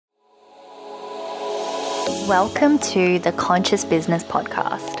Welcome to the Conscious Business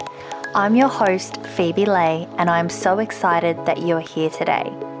Podcast. I'm your host, Phoebe Lay, and I'm so excited that you're here today.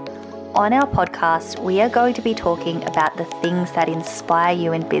 On our podcast, we are going to be talking about the things that inspire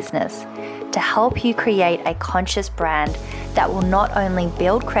you in business to help you create a conscious brand that will not only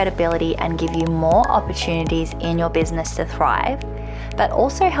build credibility and give you more opportunities in your business to thrive, but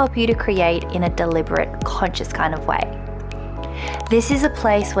also help you to create in a deliberate, conscious kind of way. This is a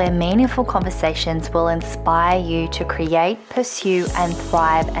place where meaningful conversations will inspire you to create, pursue, and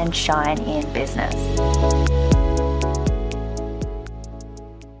thrive and shine in business.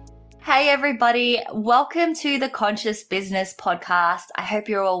 Hey everybody, welcome to the Conscious Business Podcast. I hope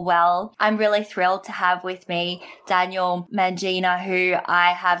you're all well. I'm really thrilled to have with me Daniel Mangena, who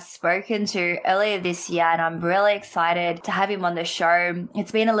I have spoken to earlier this year, and I'm really excited to have him on the show.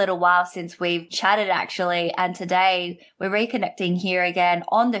 It's been a little while since we've chatted actually, and today we're reconnecting here again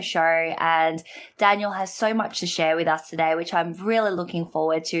on the show, and Daniel has so much to share with us today, which I'm really looking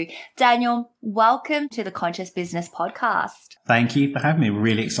forward to. Daniel, welcome to the Conscious Business Podcast. Thank you for having me.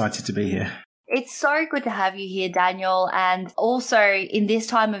 Really excited to be here. It's so good to have you here, Daniel. And also in this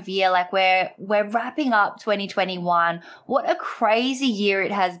time of year, like we're wrapping up 2021. What a crazy year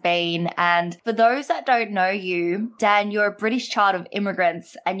it has been. And for those that don't know you, Dan, you're a British child of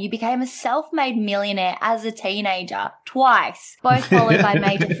immigrants and you became a self-made millionaire as a teenager twice, both followed by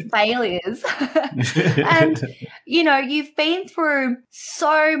major failures. And, you know, you've been through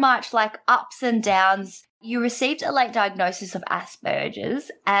so much like ups and downs. You received a late diagnosis of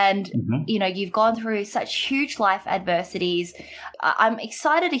Asperger's and, you know, you've gone through such huge life adversities. I'm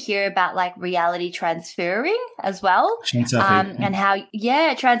excited to hear about like reality transferring as well. And how,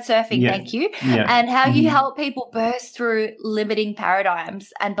 transurfing, thank you. Yeah. And how you help people burst through limiting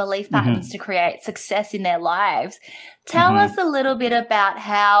paradigms and belief patterns to create success in their lives. Tell us a little bit about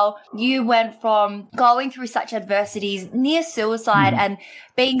how you went from going through such adversities, near suicide and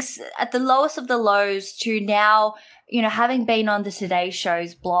being at the lowest of the lows to now, you know, having been on the Today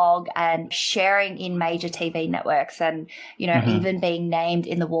Show's blog and sharing in major TV networks and, you know, even being named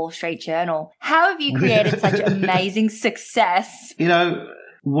in the Wall Street Journal. How have you created such amazing success? You know,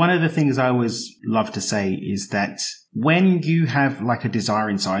 one of the things I always love to say is that when you have like a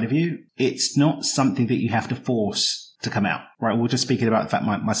desire inside of you, it's not something that you have to force to come out, right? We're just speaking about the fact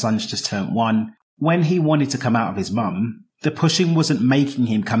my son's just turned 1. When he wanted to come out of his mum, the pushing wasn't making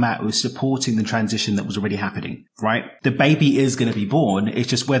him come out. It was supporting the transition that was already happening, right? The baby is going to be born. It's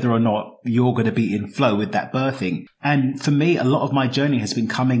just whether or not you're going to be in flow with that birthing. And for me, a lot of my journey has been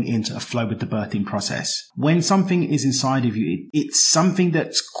coming into a flow with the birthing process. When something is inside of you, it's something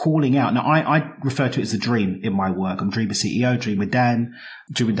that's calling out. Now, I refer to it as a dream in my work. I'm Dreamer CEO, Dreamer Dan,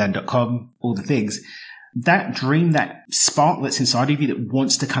 dreamerdan.com, all the things. That dream, that spark that's inside of you that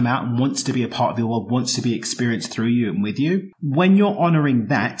wants to come out and wants to be a part of your world, wants to be experienced through you and with you. When you're honoring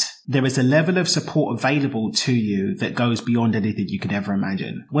that, there is a level of support available to you that goes beyond anything you could ever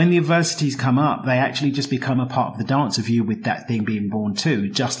imagine. When the adversities come up, they actually just become a part of the dance of you with that thing being born too,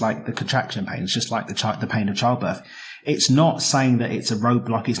 just like the contraction pains, just like the pain of childbirth. It's not saying that it's a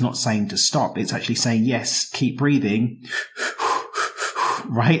roadblock. It's not saying to stop. It's actually saying, yes, keep breathing,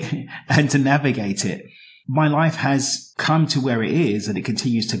 right? And to navigate it. My life has come to where it is and it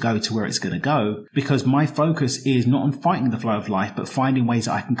continues to go to where it's going to go because my focus is not on fighting the flow of life, but finding ways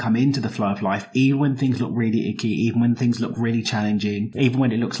that I can come into the flow of life, even when things look really icky, even when things look really challenging, even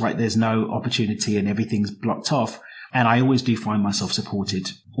when it looks like there's no opportunity and everything's blocked off. And I always do find myself supported.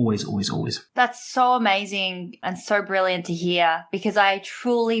 Always, always, always. That's so amazing and so brilliant to hear because I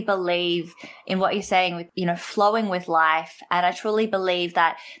truly believe in what you're saying with, you know, flowing with life. And I truly believe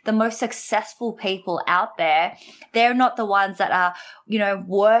that the most successful people out there, they're not the ones that are, you know,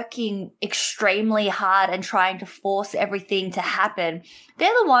 working extremely hard and trying to force everything to happen.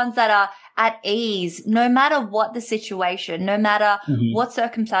 They're the ones that are at ease, no matter what the situation, no matter what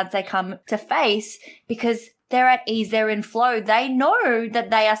circumstance they come to face, because they're at ease, they're in flow. They know that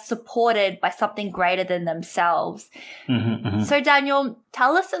they are supported by something greater than themselves. So Daniel,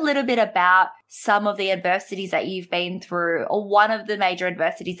 tell us a little bit about some of the adversities that you've been through or one of the major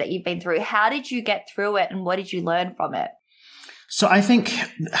adversities that you've been through. How did you get through it and what did you learn from it? So I think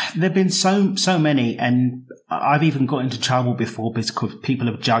there've been so many, and I've even got into trouble before because people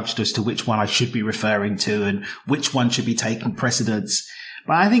have judged as to which one I should be referring to and which one should be taking precedence.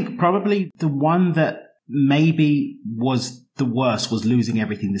 But I think probably the one that maybe was the worst was losing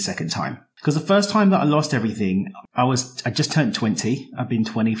everything the second time. Because the first time that I lost everything, I just turned 20. I've been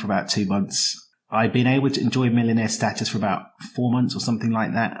 20 for about 2 months. I'd been able to enjoy millionaire status for about 4 months or something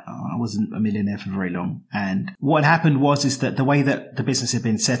like that. I wasn't a millionaire for very long. And what had happened is that the way that the business had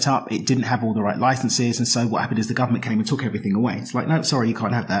been set up, it didn't have all the right licenses. And so what happened is the government came and took everything away. It's like, no, sorry, you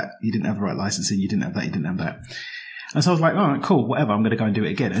can't have that. You didn't have the right licensing. You didn't have that. You didn't have that. And so I was like, all right, cool, whatever. I'm going to go and do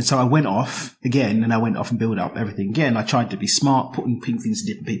it again. And so I went off again, and I went off and built up everything again. I tried to be smart, putting things in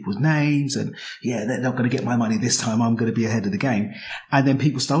different people's names. And yeah, they're not going to get my money this time. I'm going to be ahead of the game. And then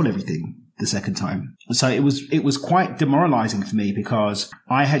people stole everything the second time. So it was quite demoralizing for me, because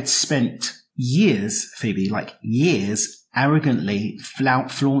I had spent years, Phoebe, like years, arrogantly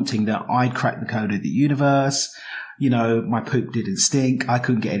flaunting that I'd cracked the code of the universe. You know, my poop didn't stink. I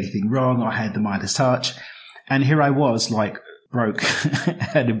couldn't get anything wrong. I had the Midas touch. And here I was, like, broke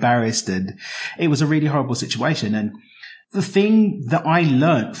and embarrassed, and it was a really horrible situation. And the thing that I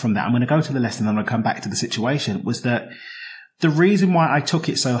learned from that, I'm going to go to the lesson and I'm going to come back to the situation, was that the reason why I took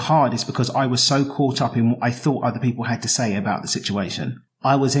it so hard is because I was so caught up in what I thought other people had to say about the situation.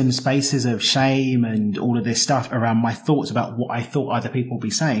 I was in spaces of shame and all of this stuff around my thoughts about what I thought other people would be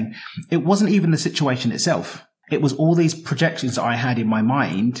saying. It wasn't even the situation itself. It was all these projections that I had in my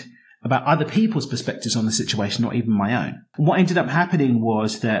mind about other people's perspectives on the situation, not even my own. What ended up happening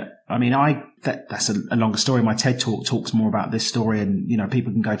was that, I mean, that's a longer story. My TED Talk talks more about this story, and, you know,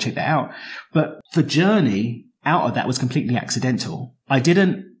 people can go check that out. But the journey out of that was completely accidental. I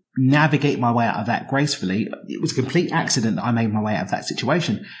didn't navigate my way out of that gracefully. It was a complete accident that I made my way out of that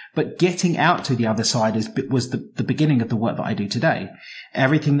situation. But getting out to the other side was the beginning of the work that I do today.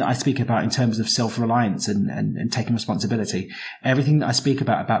 Everything that I speak about in terms of self-reliance and taking responsibility, everything that I speak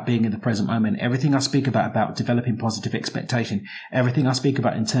about being in the present moment, everything I speak about developing positive expectation, everything I speak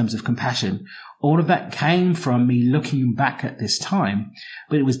about in terms of compassion, all of that came from me looking back at this time.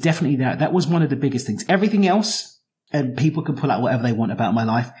 But it was definitely that was one of the biggest things. Everything else, and people can pull out whatever they want about my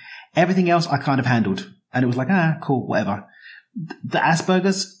life, everything else I kind of handled. And it was like, cool, whatever. The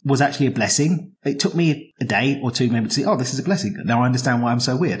Asperger's was actually a blessing. It took me a day or two maybe to see, this is a blessing. Now I understand why I'm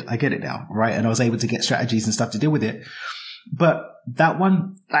so weird. I get it now, right? And I was able to get strategies and stuff to deal with it. But that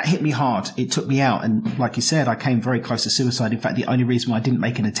one, that hit me hard. It took me out. And like you said, I came very close to suicide. In fact, the only reason why I didn't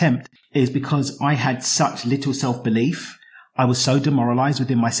make an attempt is because I had such little self-belief. I was so demoralized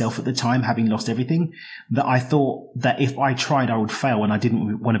within myself at the time, having lost everything, that I thought that if I tried, I would fail, and I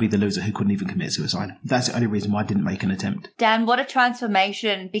didn't want to be the loser who couldn't even commit suicide. That's the only reason why I didn't make an attempt. Dan, what a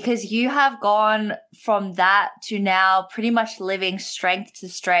transformation, because you have gone from that to now pretty much living strength to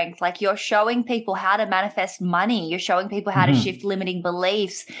strength. Like, you're showing people how to manifest money. You're showing people how to shift limiting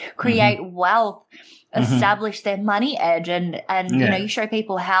beliefs, create wealth, establish their money edge. And you know, you show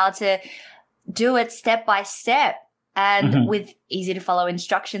people how to do it step by step. And with easy to follow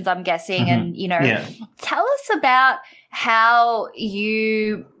instructions, I'm guessing. And, you know, tell us about how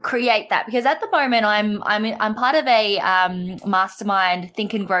you create that, because at the moment I'm part of a mastermind,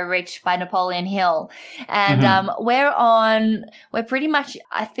 Think and Grow Rich by Napoleon Hill. And we're pretty much,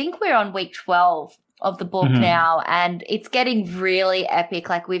 I think we're on week 12 of the book now, and it's getting really epic.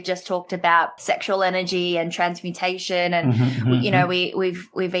 Like, we've just talked about sexual energy and transmutation, and you know,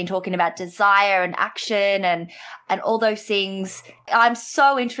 we've been talking about desire and action and all those things. I'm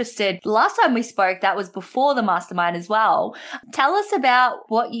so interested. Last time we spoke, that was before the mastermind as well. Tell us about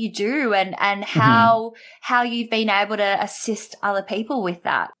what you do and how you've been able to assist other people with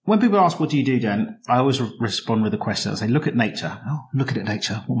that. When people ask, what do you do, Dan? I always respond with a question. I say, look at nature. Oh, looking at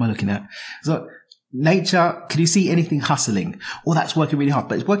nature. What am I looking at? So, nature, can you see anything hustling? Oh, that's working really hard.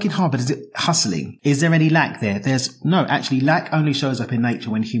 But it's working hard, but is it hustling? Is there any lack there? No, actually, lack only shows up in nature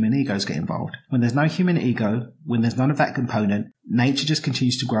when human egos get involved. When there's no human ego, when there's none of that component, nature just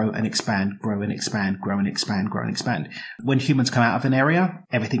continues to grow and expand, grow and expand, grow and expand, grow and expand. When humans come out of an area,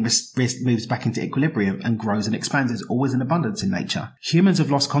 everything moves back into equilibrium and grows and expands. There's always an abundance in nature. Humans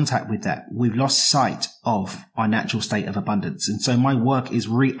have lost contact with that. We've lost sight of our natural state of abundance. And so my work is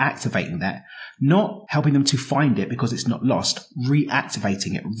reactivating that. Not helping them to find it because it's not lost,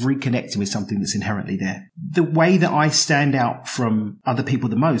 reactivating it, reconnecting with something that's inherently there. The way that I stand out from other people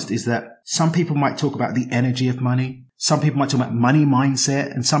the most is that some people might talk about the energy of money. Some people might talk about money mindset,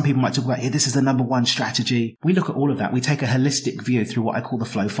 and some people might talk about, this is the number one strategy. We look at all of that. We take a holistic view through what I call the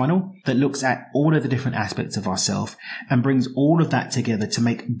flow funnel that looks at all of the different aspects of ourselves and brings all of that together to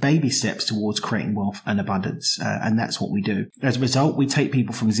make baby steps towards creating wealth and abundance. And that's what we do. As a result, we take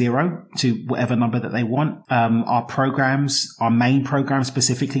people from 0 to whatever number that they want. Our programs, our main programs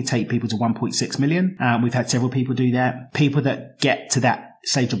specifically, take people to 1.6 million. We've had several people do that. People that get to that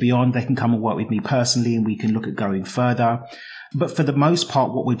stage or beyond, they can come and work with me personally, and we can look at going further. But for the most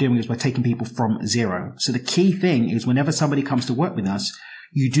part, what we're doing is we're taking people from 0. So the key thing is, whenever somebody comes to work with us,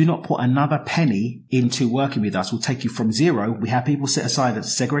 you do not put another penny into working with us. We'll take you from zero. We have people set aside a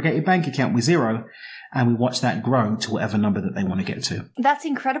segregated bank account with zero, and we watch that grow to whatever number that they want to get to. That's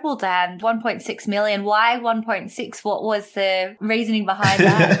incredible, Dan. 1.6 million. Why 1.6? What was the reasoning behind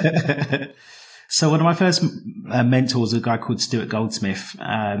that? So one of my first mentors, a guy called Stuart Goldsmith,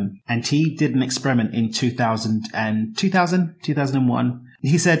 and he did an experiment in 2001.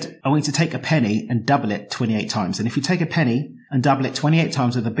 He said, I want you to take a penny and double it 28 times. And if you take a penny and double it 28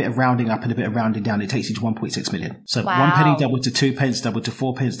 times with a bit of rounding up and a bit of rounding down, it takes you to 1.6 million. So wow. 1 penny doubled to 2 pence, doubled to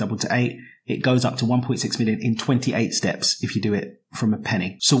 4 pence, doubled to 8. It goes up to 1.6 million in 28 steps if you do it from a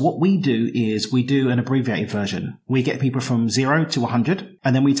penny. So what we do is we do an abbreviated version. We get people from 0 to 100,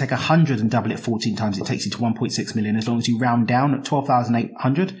 and then we take 100 and double it 14 times. It takes you to 1.6 million. As long as you round down at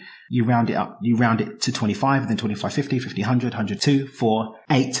 12,800, you round it up. You round it to 25, and then 25, 50, 50, 100, 102, 4,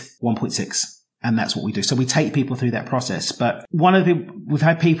 8, 1.6. And that's what we do. So we take people through that process. But we've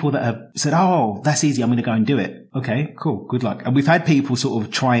had people that have said, oh, that's easy. I'm going to go and do it. Okay, cool. Good luck. And we've had people sort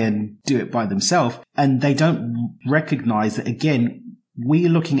of try and do it by themselves, and they don't recognize that, again, we're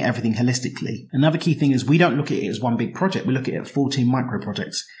looking at everything holistically. Another key thing is we don't look at it as one big project. We look at it as 14 micro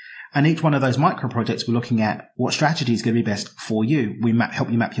projects. And each one of those micro projects, we're looking at what strategy is going to be best for you. We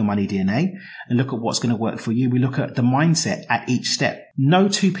help you map your money DNA and look at what's going to work for you. We look at the mindset at each step. No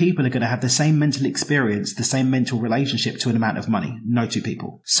two people are going to have the same mental experience, the same mental relationship to an amount of money. No two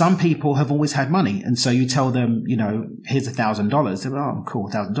people. Some people have always had money. And so you tell them, here's $1,000. They're like, oh, cool,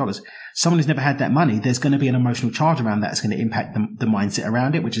 $1,000. Someone who's never had that money, there's going to be an emotional charge around that. That's going to impact the mindset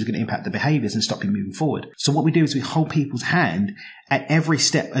around it, which is going to impact the behaviors and stop you moving forward. So what we do is we hold people's hand at every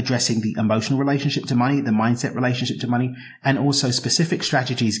step, addressing the emotional relationship to money, the mindset relationship to money, and also specific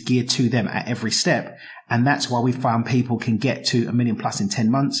strategies geared to them at every step. And that's why we found people can get to $1 million plus in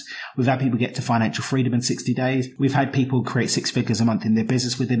 10 months. We've had people get to financial freedom in 60 days. We've had people create 6 figures a month in their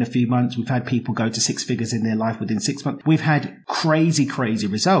business within a few months. We've had people go to 6 figures in their life within 6 months. We've had crazy, crazy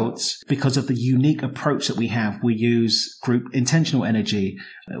results because of the unique approach that we have. We use group intentional energy.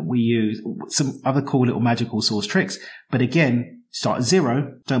 We use some other cool little magical source tricks. But again, start at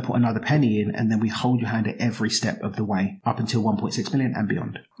 0, don't put another penny in, and then we hold your hand at every step of the way up until 1.6 million and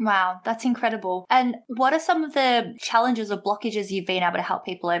beyond. Wow, that's incredible. And what are some of the challenges or blockages you've been able to help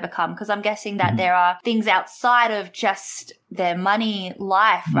people overcome? Because I'm guessing that there are things outside of just their money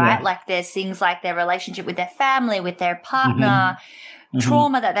life, right? Yeah. Like there's things like their relationship with their family, with their partner,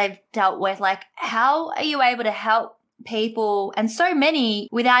 trauma that they've dealt with. Like, how are you able to help people, and so many,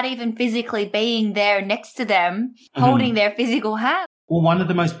 without even physically being there next to them, holding their physical hand? Well, one of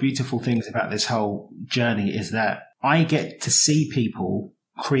the most beautiful things about this whole journey is that I get to see people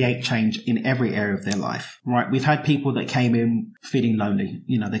create change in every area of their life, right? We've had people that came in feeling lonely.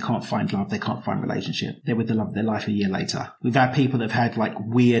 They can't find love. They can't find relationship. They're with the love of their life a year later. We've had people that have had like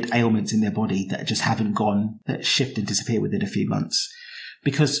weird ailments in their body that just haven't gone, that shift and disappear within a few months.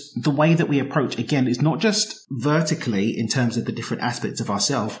 Because the way that we approach, again, is not just vertically in terms of the different aspects of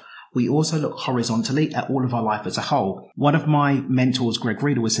ourselves. We also look horizontally at all of our life as a whole. One of my mentors, Greg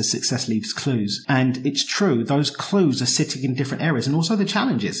Reed, always says success leaves clues. And it's true. Those clues are sitting in different areas, and also the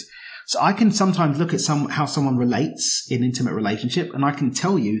challenges. So I can sometimes look at how someone relates in intimate relationship, and I can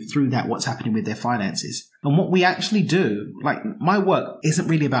tell you through that what's happening with their finances. And what we actually do, like my work isn't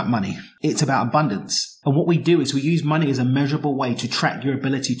really about money. It's about abundance. And what we do is we use money as a measurable way to track your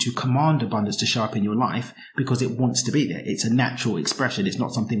ability to command abundance to show up in your life, because it wants to be there. It's a natural expression. It's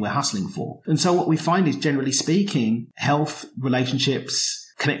not something we're hustling for. And so what we find is, generally speaking, health,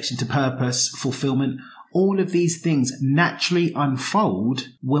 relationships, connection to purpose, fulfillment, all of these things naturally unfold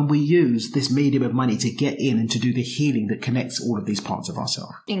when we use this medium of money to get in and to do the healing that connects all of these parts of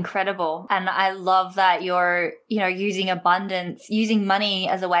ourselves. Incredible. And I love that you're, using money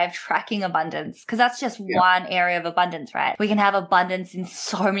as a way of tracking abundance, because that's just one area of abundance, right? We can have abundance in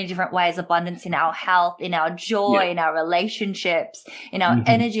so many different ways, abundance in our health, in our joy, in our relationships, in our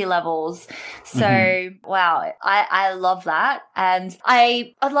energy levels. So, wow, I love that. And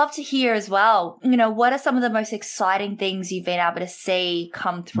I'd love to hear as well, what are some of the most exciting things you've been able to see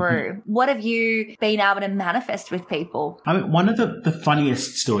come through? What have you been able to manifest with people? I mean, one of the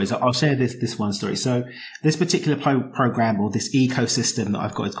funniest stories, I'll share this one story. So this particular program, or this ecosystem that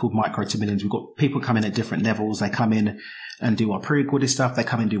I've got, is called Micro to Millions. We've got people come in at different levels. They come in and do our pre-recorded stuff. They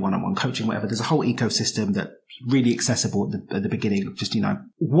come in and do one-on-one coaching, whatever. There's a whole ecosystem that's really accessible at the beginning. Just,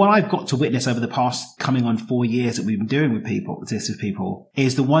 what I've got to witness over the past coming on 4 years that we've been doing with people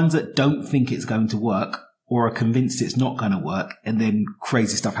is the ones that don't think it's going to work or are convinced it's not going to work, and then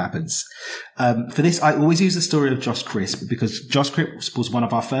crazy stuff happens. For this, I always use the story of Josh Crisp because Josh Crisp was one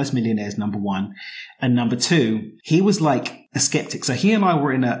of our first millionaires, number one. And number two, he was like a skeptic. So he and I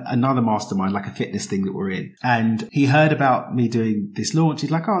were in another mastermind, like a fitness thing that we're in. And he heard about me doing this launch. He's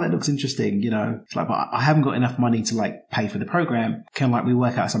like, oh, that looks interesting. It's like, but I haven't got enough money to like pay for the program. Can like we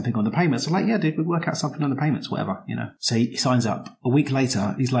work out something on the payments? I'm like, yeah, dude, we work out something on the payments, whatever, So he signs up. A week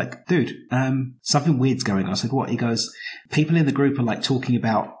later, he's like, dude, something weird's going on. I said, what? He goes, people in the group are like talking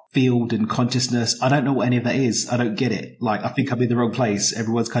about field and consciousness. I don't know what any of that is. I don't get it. Like, I think I'm in the wrong place.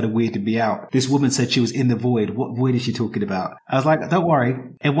 Everyone's kind of weirded me out. This woman said she was in the void. What void is she talking about? I was like, don't worry.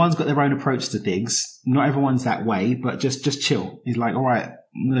 Everyone's got their own approach to things. Not everyone's that way, but just chill. He's like, all right,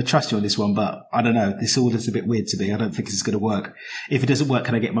 I'm going to trust you on this one, but I don't know. This all is a bit weird to me. I don't think this is going to work. If it doesn't work,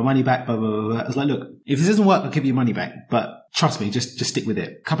 can I get my money back? Blah, blah, blah, blah. I was like, look, if this doesn't work, I'll give you your money back. But trust me, just stick with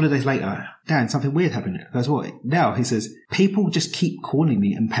it. A couple of days later, Dan, something weird happened. I goes, what? Now, he says, people just keep calling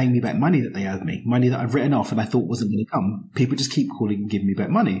me and paying me back money that they owed me, money that I've written off and I thought wasn't going to come. People just keep calling and giving me back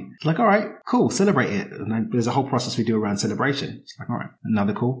money. It's like, all right, cool, celebrate it. And then there's a whole process we do around celebration. It's like, all right,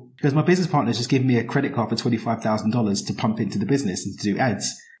 another call. Because my business partner's just given me a credit card for $25,000 to pump into the business and to do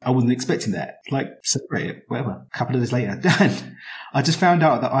ads. I wasn't expecting that. Like, celebrate it, whatever. A couple of days later, Dan, I just found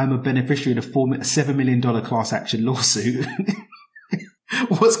out that I'm a beneficiary of a $7 million class action lawsuit.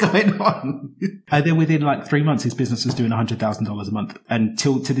 What's going on? And then within like 3 months, his business was doing $100,000 a month. And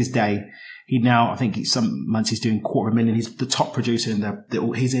to this day, I think some months he's doing $250,000. He's the top producer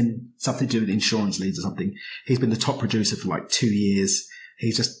he's in something to do with insurance leads or something. He's been the top producer for like 2 years.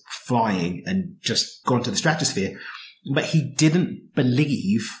 He's just flying and just gone to the stratosphere. But he didn't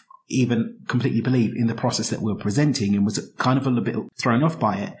even completely believe in the process that we were presenting and was kind of a little bit thrown off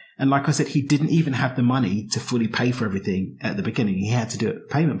by it. And like I said, he didn't even have the money to fully pay for everything at the beginning. He had to do a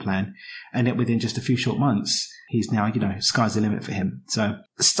payment plan. And yet within just a few short months, he's now, sky's the limit for him. So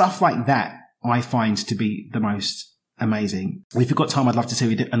stuff like that I find to be the most amazing. If you've got time, I'd love to tell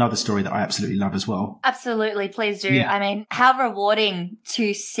you another story that I absolutely love as well. Absolutely. Please do. Yeah. I mean, how rewarding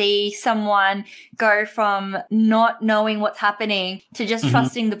to see someone go from not knowing what's happening to just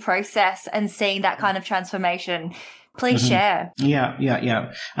trusting the process and seeing that kind of transformation. Please share.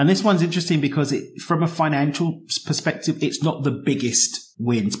 Yeah. And this one's interesting because from a financial perspective, it's not the biggest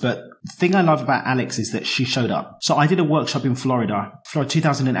wins, but the thing I love about Alex is that she showed up. So I did a workshop in Florida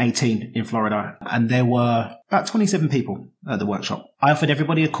 2018 in Florida, and there were about 27 people at the workshop. I offered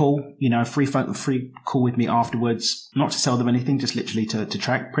everybody a call, a free call with me afterwards, not to sell them anything, just literally to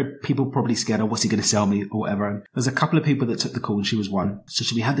track. People probably scared, what's he going to sell me or whatever. There's a couple of people that took the call and she was one. So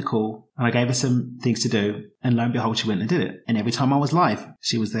we had the call and I gave her some things to do, and lo and behold, she went and did it. And every time I was live,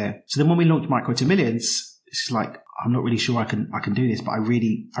 she was there. So then when we launched Micro to Millions, she's like, I'm not really sure I can do this, but I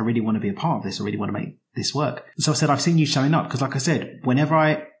really want to be a part of this. I really want to make this work. So I said, I've seen you showing up because, like I said, whenever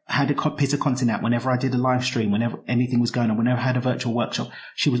I had a piece of content out, whenever I did a live stream, whenever anything was going on, whenever I had a virtual workshop,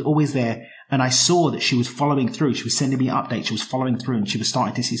 she was always there. And I saw that she was following through. She was sending me updates. She was following through and she was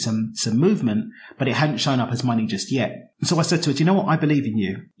starting to see some movement, but it hadn't shown up as money just yet. So I said to her, do you know what? I believe in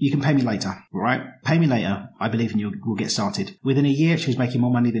you. You can pay me later, all right? Pay me later. I believe in you. We'll get started. Within a year, she was making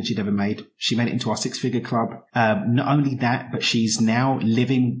more money than she'd ever made. She made it into our 6-figure club. Not only that, but she's now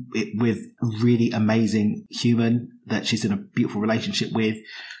living with a really amazing human that she's in a beautiful relationship with.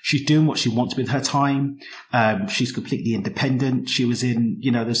 She's doing what she wants with her time. She's completely independent. She was in,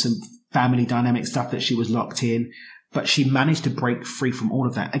 there's some family dynamic stuff that she was locked in, but she managed to break free from all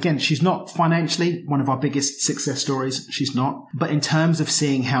of that. Again, she's not financially one of our biggest success stories. She's not. But in terms of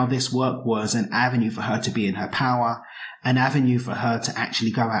seeing how this work was an avenue for her to be in her power, an avenue for her to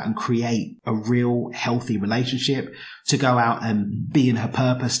actually go out and create a real healthy relationship, to go out and be in her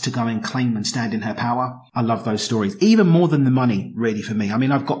purpose, to go and claim and stand in her power. I love those stories, even more than the money, really, for me. I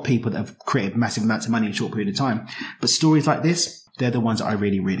mean, I've got people that have created massive amounts of money in a short period of time, but stories like this, they're the ones that I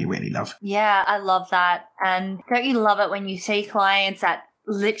really, really, really love. Yeah, I love that. And don't you love it when you see clients that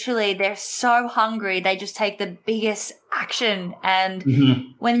literally they're so hungry, they just take the biggest action.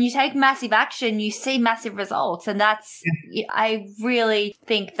 And when you take massive action, you see massive results. And that's, I really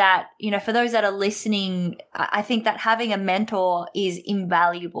think that, for those that are listening, I think that having a mentor is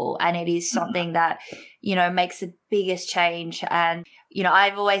invaluable, and it is something that, makes the biggest change. And,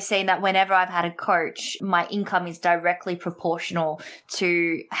 I've always seen that whenever I've had a coach, my income is directly proportional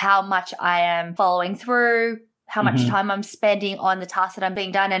to how much I am following through, how much time I'm spending on the tasks that I'm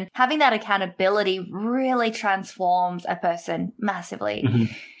being done. And having that accountability really transforms a person massively.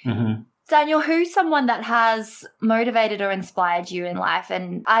 Daniel, who's someone that has motivated or inspired you in life?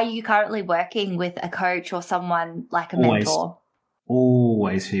 And are you currently working with a coach or someone like a mentor?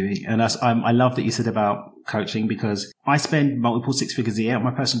 Always, Phoebe. And I love that you said about coaching, because I spend multiple six figures a year on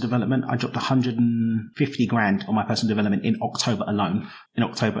my personal development. I dropped 150 grand on my personal development in October alone.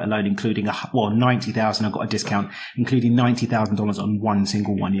 Including $90,000. I got a discount, including $90,000 on one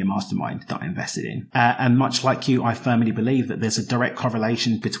single 1 year mastermind that I invested in. And much like you, I firmly believe that there's a direct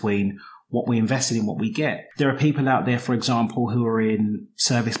correlation between what we invested in, what we get. There are people out there, for example, who are in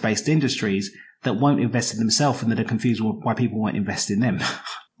service-based industries that won't invest in themselves, and that are confused why people won't invest in them,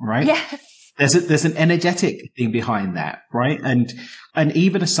 right? Yes. There's an energetic thing behind that, right? And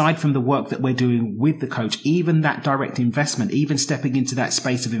even aside from the work that we're doing with the coach, even that direct investment, even stepping into that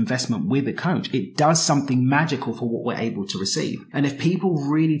space of investment with the coach, it does something magical for what we're able to receive. And if people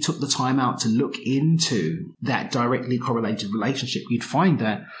really took the time out to look into that directly correlated relationship, you'd find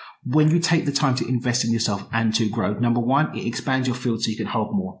that when you take the time to invest in yourself and to grow, number one, it expands your field so you can hold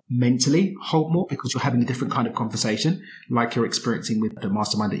more. Mentally, hold more because you're having a different kind of conversation like you're experiencing with the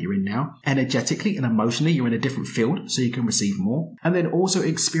mastermind that you're in now. Energetically and emotionally, you're in a different field so you can receive more. And then also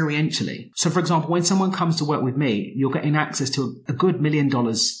experientially. So for example, when someone comes to work with me, you're getting access to a good $1 million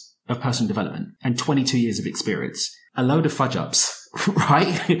of personal development and 22 years of experience. A load of fudge ups.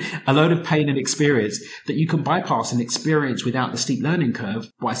 Right? A load of pain and experience that you can bypass and experience without the steep learning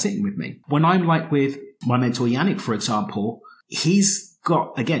curve by sitting with me. When I'm like with my mentor Yannick, for example, he's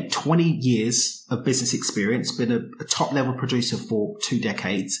got, again, 20 years of business experience, been a top level producer for 2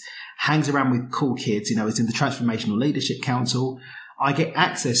 decades, hangs around with cool kids, is in the Transformational Leadership Council. I get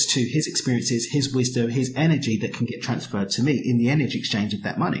access to his experiences, his wisdom, his energy that can get transferred to me in the energy exchange of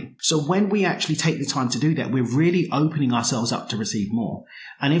that money. So when we actually take the time to do that, we're really opening ourselves up to receive more.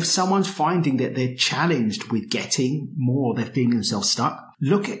 And if someone's finding that they're challenged with getting more, they're feeling themselves stuck,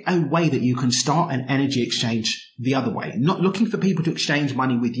 look at a way that you can start an energy exchange the other way, not looking for people to exchange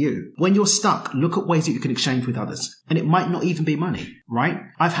money with you. When you're stuck, look at ways that you can exchange with others. And it might not even be money, right?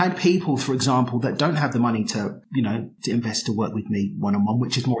 I've had people, for example, that don't have the money to invest to work with me one-on-one,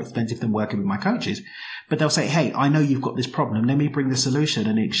 which is more expensive than working with my coaches. But they'll say, hey, I know you've got this problem. Let me bring the solution.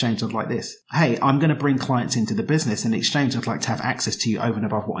 And in exchange, I'd like this. Hey, I'm going to bring clients into the business. In exchange, I'd like to have access to you over and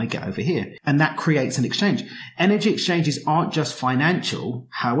above what I get over here. And that creates an exchange. Energy exchanges aren't just financial.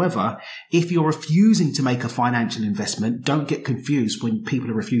 However, if you're refusing to make a financial investment, don't get confused when people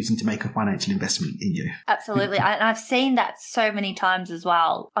are refusing to make a financial investment in you. Absolutely. And I've seen that so many times as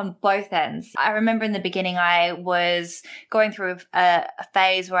well on both ends. I remember in the beginning, I was going through a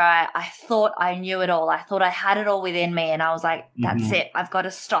phase where I thought I knew it all. I thought I had it all within me, and I was like, that's it. I've got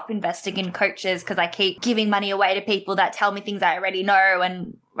to stop investing in coaches because I keep giving money away to people that tell me things I already know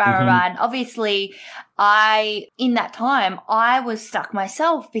and And obviously in that time, I was stuck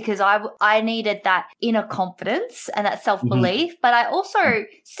myself because I needed that inner confidence and that self-belief, but I also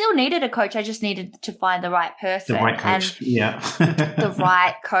still needed a coach. I just needed to find the right person. The right coach. The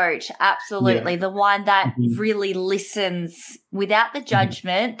right coach. Absolutely. Yeah. The one that really listens without the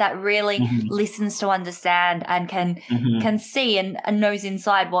judgment, that really listens to understand and can see and knows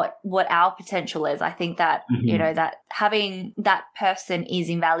inside what our potential is. I think that, that having that person is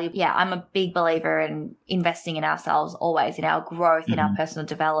invaluable. Yeah, I'm a big believer in investing in ourselves always, in our growth, in our personal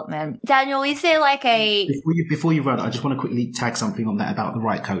development. Daniel, is there like a... Before you run, I just want to quickly tag something on that about the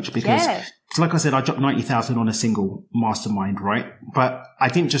right coach, because so like I said, I dropped 90,000 on a single mastermind, right? But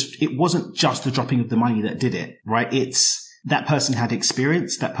it wasn't just the dropping of the money that did it, right? It's that person had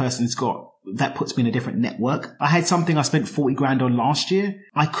experience, that puts me in a different network. I had something I spent 40 grand on last year.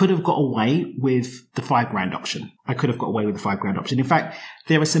 I could have got away with the 5 grand option. In fact,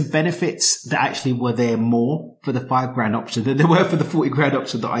 there are some benefits that actually were there more for the 5 grand option than there were for the 40 grand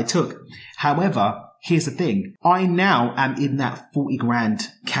option that I took. However, here's the thing. I now am in that 40 grand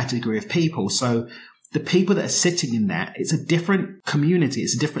category of people. So the people that are sitting in that, it's a different community.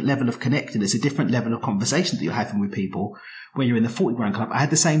 It's a different level of connecting. It's a different level of conversation that you're having with people when you're in the 40 grand club. I had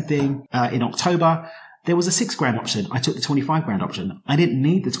the same thing in October. There was a 6 grand option. I took the 25 grand option. I didn't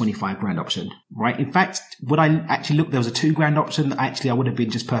need the 25 grand option, right? In fact, when I actually looked, there was a 2 grand option that actually I would have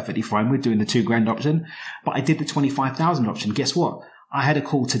been just perfectly fine with doing the 2 grand option, but I did the 25,000 option. Guess what? I had a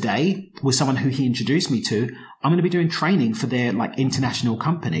call today with someone who he introduced me to. I'm going to be doing training for their international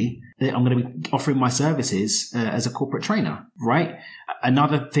company. I'm going to be offering my services as a corporate trainer, right?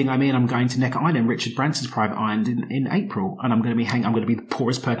 Another thing I'm going to Necker Island, Richard Branson's private island in April. And I'm going to be the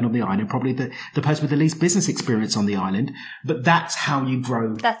poorest person on the island, probably the person with the least business experience on the island. But that's how you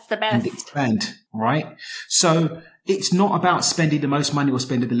grow. That's the best. And expand, right? So it's not about spending the most money or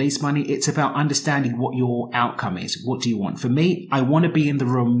spending the least money. It's about understanding what your outcome is. What do you want? For me, I want to be in the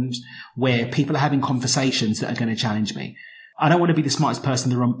rooms where people are having conversations that are going to challenge me. I don't want to be the smartest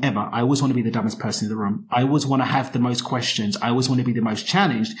person in the room ever. I always want to be the dumbest person in the room. I always want to have the most questions. I always want to be the most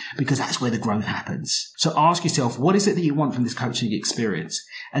challenged because that's where the growth happens. So ask yourself, what is it that you want from this coaching experience?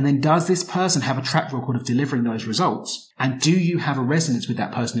 And then does this person have a track record of delivering those results? And do you have a resonance with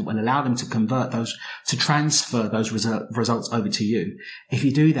that person that will allow them to convert those, to transfer those results over to you? If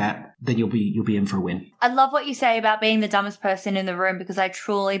you do that, then you'll be in for a win. I love what you say about being the dumbest person in the room, because I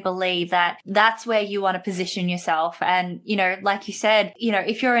truly believe that that's where you want to position yourself. And, you know, like you said, you know,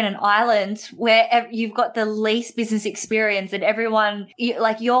 if you're in an island where you've got the least business experience and everyone,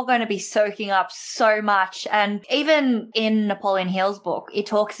 you're going to be soaking up so much. And even in Napoleon Hill's book, it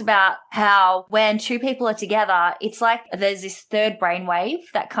talks about how when two people are together, it's like there's this third brainwave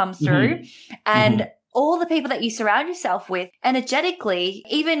that comes through, and all the people that you surround yourself with, energetically,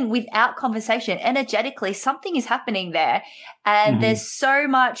 even without conversation, energetically, something is happening there. And there's so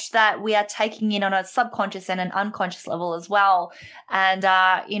much that we are taking in on a subconscious and an unconscious level as well. And,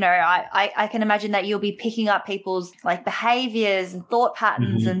 you know, I can imagine that you'll be picking up people's like behaviors and thought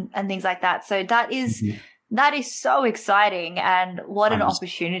patterns and things like that. So that is so exciting, and what an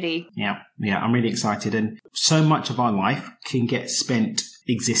opportunity. Yeah, I'm really excited. And so much of our life can get spent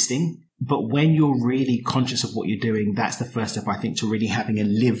existing. But when you're really conscious of what you're doing, that's the first step, I think, to really having a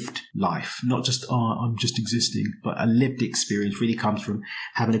lived life. Not just, I'm just existing, but a lived experience really comes from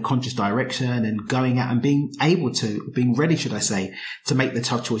having a conscious direction and going out and being ready, should I say, to make the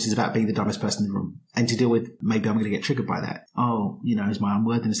tough choices about being the dumbest person in the room and to deal with, maybe I'm going to get triggered by that. Oh, you know, is my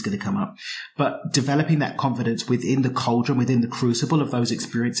unworthiness going to come up? But developing that confidence within the cauldron, within the crucible of those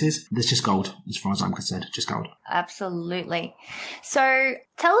experiences, there's just gold, as far as I'm concerned, just gold. Absolutely. So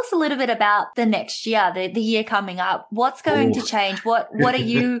tell us a little bit about the next year, the year coming up. What's going to change? What are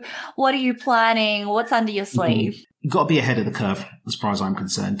you planning? What's under your sleeve? You've got to be ahead of the curve, as far as I'm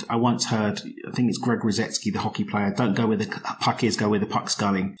concerned. I once heard, I think it's Greg Rosetsky, the hockey player, don't go where the puck is, go where the puck's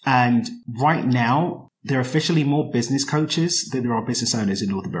going. And right now, there are officially more business coaches than there are business owners in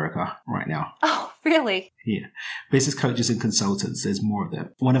North America right now. Oh, really? Yeah. Business coaches and consultants, there's more of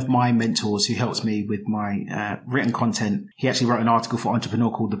them. One of my mentors who helps me with my written content, he actually wrote an article for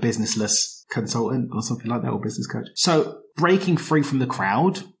Entrepreneur called The Businessless Consultant or something like that, or Business Coach. So breaking free from the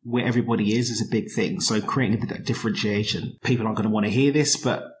crowd where everybody is a big thing. So creating that differentiation. People aren't going to want to hear this,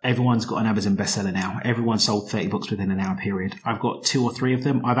 but everyone's got an Amazon bestseller now. Everyone's sold 30 books within an hour period. I've got 2 or 3 of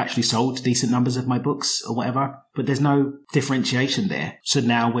them. I've actually sold decent numbers of my books or whatever, but there's no differentiation there. So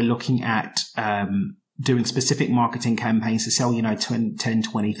now we're looking at doing specific marketing campaigns to sell, 10,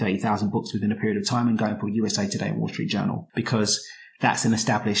 20, 30,000 books within a period of time and going for USA Today and Wall Street Journal, because that's an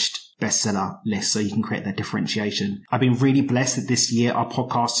established bestseller list, so you can create that differentiation. I've been really blessed that this year our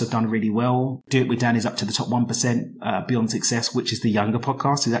podcasts have done really well. Do It With Dan is up to the top 1%. Beyond Success, which is the younger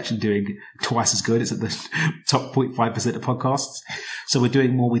podcast, is actually doing twice as good. It's at the top 0.5% of podcasts. So we're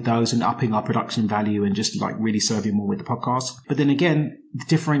doing more with those and upping our production value and just like really serving more with the podcast. But then again, the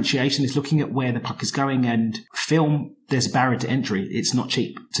differentiation is looking at where the puck is going, and film, there's a barrier to entry. It's not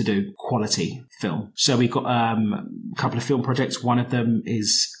cheap to do quality film. So we've got a couple of film projects. One of them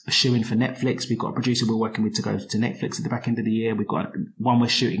is a shoe-in for Netflix. We've got a producer we're working with to go to Netflix at the back end of the year. We've got one we're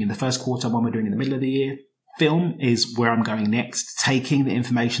shooting in the first quarter, one we're doing in the middle of the year. Film is where I'm going next, taking the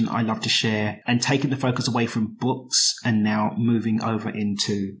information I love to share and taking the focus away from books and now moving over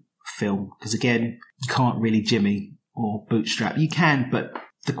into film. Because again, you can't really jimmy or bootstrap. You can, but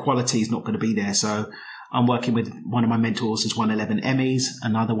the quality is not going to be there. So I'm working with one of my mentors has won 11 Emmys.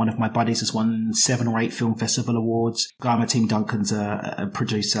 Another one of my buddies has won 7 or 8 film festival awards. Guy on my team, Duncan's a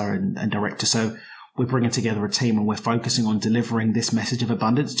producer and director. So we're bringing together a team and we're focusing on delivering this message of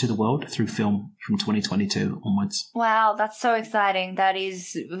abundance to the world through film from 2022 onwards. Wow, that's so exciting. That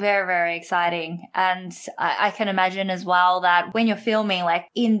is very, very exciting. And I can imagine as well that when you're filming, like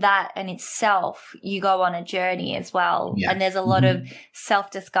in that in itself, you go on a journey as well. Yeah. And there's a lot of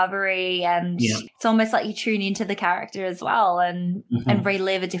self-discovery, and it's almost like you tune into the character as well and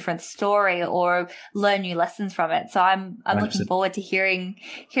relive a different story or learn new lessons from it. So I'm looking forward to hearing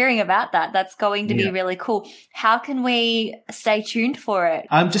about that. That's going to be really cool. How can we stay tuned for it?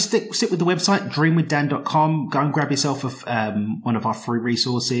 Just sit with the website, dreamwithdan.com. Go and grab yourself one of our free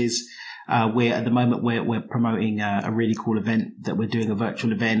resources. At the moment we're promoting a really cool event that we're doing, a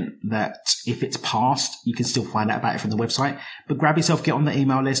virtual event that if it's passed, you can still find out about it from the website. But grab yourself, get on the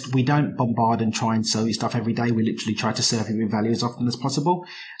email list. We don't bombard and try and sell you stuff every day. We literally try to serve you with value as often as possible.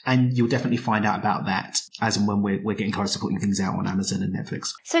 And you'll definitely find out about that as and when we're getting close to putting things out on Amazon and Netflix.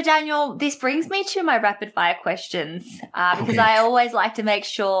 So Daniel, this brings me to my rapid fire questions because I always like to make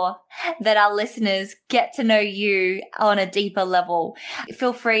sure that our listeners get to know you on a deeper level.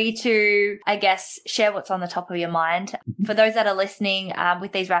 Feel free to, I guess, share what's on the top of your mind. For those that are listening,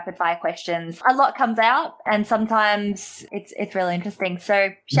 with these rapid fire questions, a lot comes out and sometimes it's really interesting. So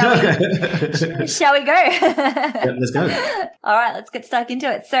shall we go? Yeah, let's go. All right, let's get stuck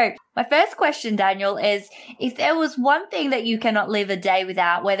into it. So my first question, Daniel, is if there was one thing that you cannot live a day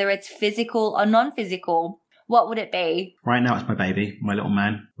without, whether it's physical or non-physical, what would it be? Right now, it's my baby, my little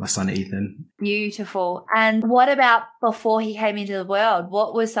man, my son Ethan. Beautiful. And what about before he came into the world?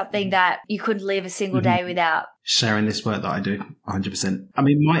 What was something that you couldn't live a single day without? Sharing this work that I do, 100%. I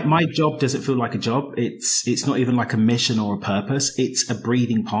mean, my job doesn't feel like a job. It's not even like a mission or a purpose. It's a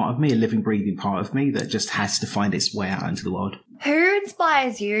breathing part of me, a living, breathing part of me that just has to find its way out into the world. Who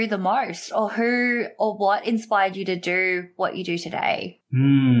inspires you the most, or who or what inspired you to do what you do today?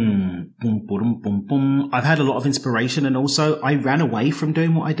 I've had a lot of inspiration, and also I ran away from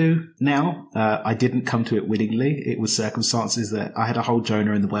doing what I do now. I didn't come to it willingly. It was circumstances that I had a whole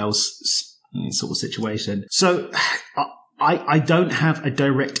Jonah in the whales sort of situation. So I don't have a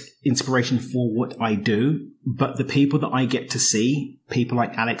direct inspiration for what I do, but the people that I get to see, people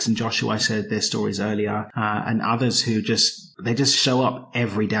like Alex and Joshua, I shared their stories earlier, and others who just show up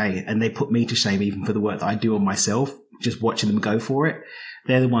every day and they put me to shame even for the work that I do on myself, just watching them go for it.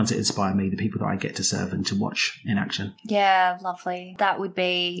 They're the ones that inspire me, the people that I get to serve and to watch in action. Yeah, lovely. That would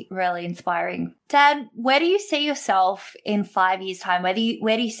be really inspiring. Dan, where do you see yourself in 5 years' time? Where do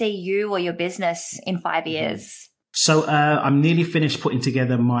you see you or your business in 5 years? So I'm nearly finished putting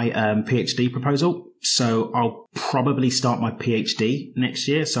together my PhD proposal. So I'll probably start my PhD next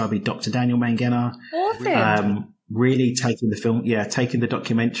year. So I'll be Dr. Daniel Mangena. Awesome. Really taking the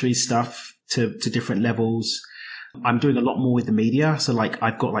documentary stuff to different levels. I'm doing a lot more with the media. So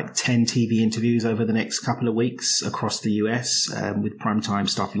I've got 10 TV interviews over the next couple of weeks across the US with primetime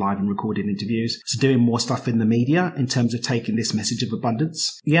stuff, live and recorded interviews. So doing more stuff in the media in terms of taking this message of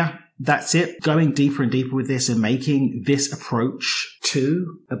abundance. Yeah, that's it. Going deeper and deeper with this and making this approach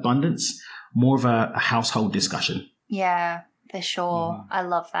to abundance more of a household discussion. Yeah, for sure. I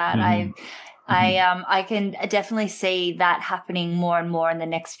love that. I can definitely see that happening more and more in the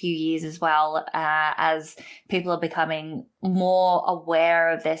next few years as well, as people are becoming more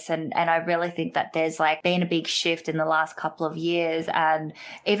aware of this. And I really think that there's been a big shift in the last couple of years, and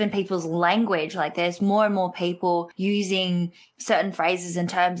even people's language, there's more and more people using certain phrases and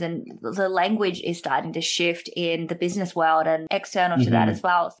terms, and the language is starting to shift in the business world and external to that as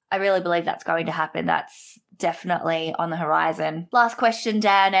well. I really believe that's going to happen. That's definitely on the horizon. Last question,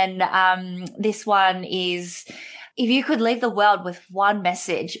 Dan, and this one is, if you could leave the world with one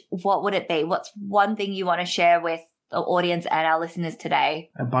message, what would it be? What's one thing you want to share with the audience and our listeners today?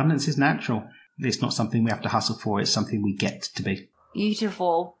 Abundance is natural. It's not something we have to hustle for. It's something we get to be.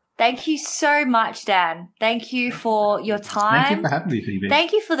 Beautiful. Thank you so much, Dan. Thank you for your time. Thank you for having me, Phoebe.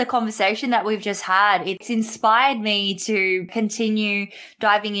 Thank you for the conversation that we've just had. It's inspired me to continue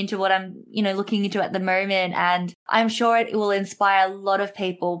diving into what I'm, looking into at the moment. And I'm sure it will inspire a lot of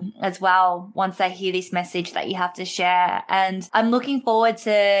people as well once they hear this message that you have to share. And I'm looking forward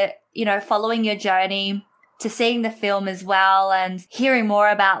to, following your journey, to seeing the film as well, and hearing more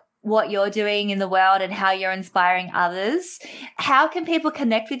about what you're doing in the world and how you're inspiring others. How can people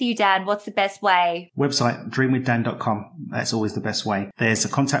connect with you, Dan? What's the best way? Website, dreamwithdan.com. That's always the best way. There's a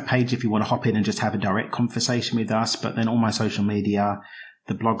contact page if you want to hop in and just have a direct conversation with us, but then all my social media,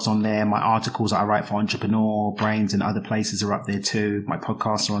 the blogs on there, my articles that I write for Entrepreneur, Brains and other places are up there too. My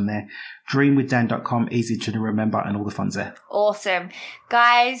podcasts are on there. Dreamwithdan.com, easy to remember, and all the fun's there. Awesome.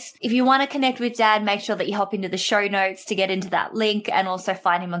 Guys, if you want to connect with Dan, make sure that you hop into the show notes to get into that link, and also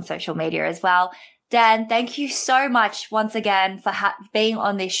find him on social media as well. Dan, thank you so much once again for being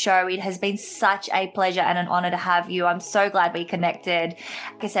on this show. It has been such a pleasure and an honor to have you. I'm so glad we connected.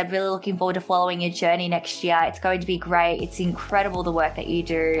 Like I said, really looking forward to following your journey next year. It's going to be great. It's incredible the work that you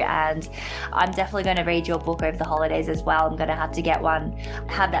do, and I'm definitely going to read your book over the holidays as well. I'm going to have to get one,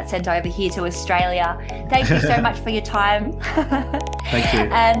 have that sent over here to Australia. Thank you so much for your time. Thank you.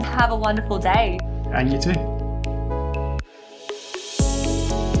 And have a wonderful day. And you too.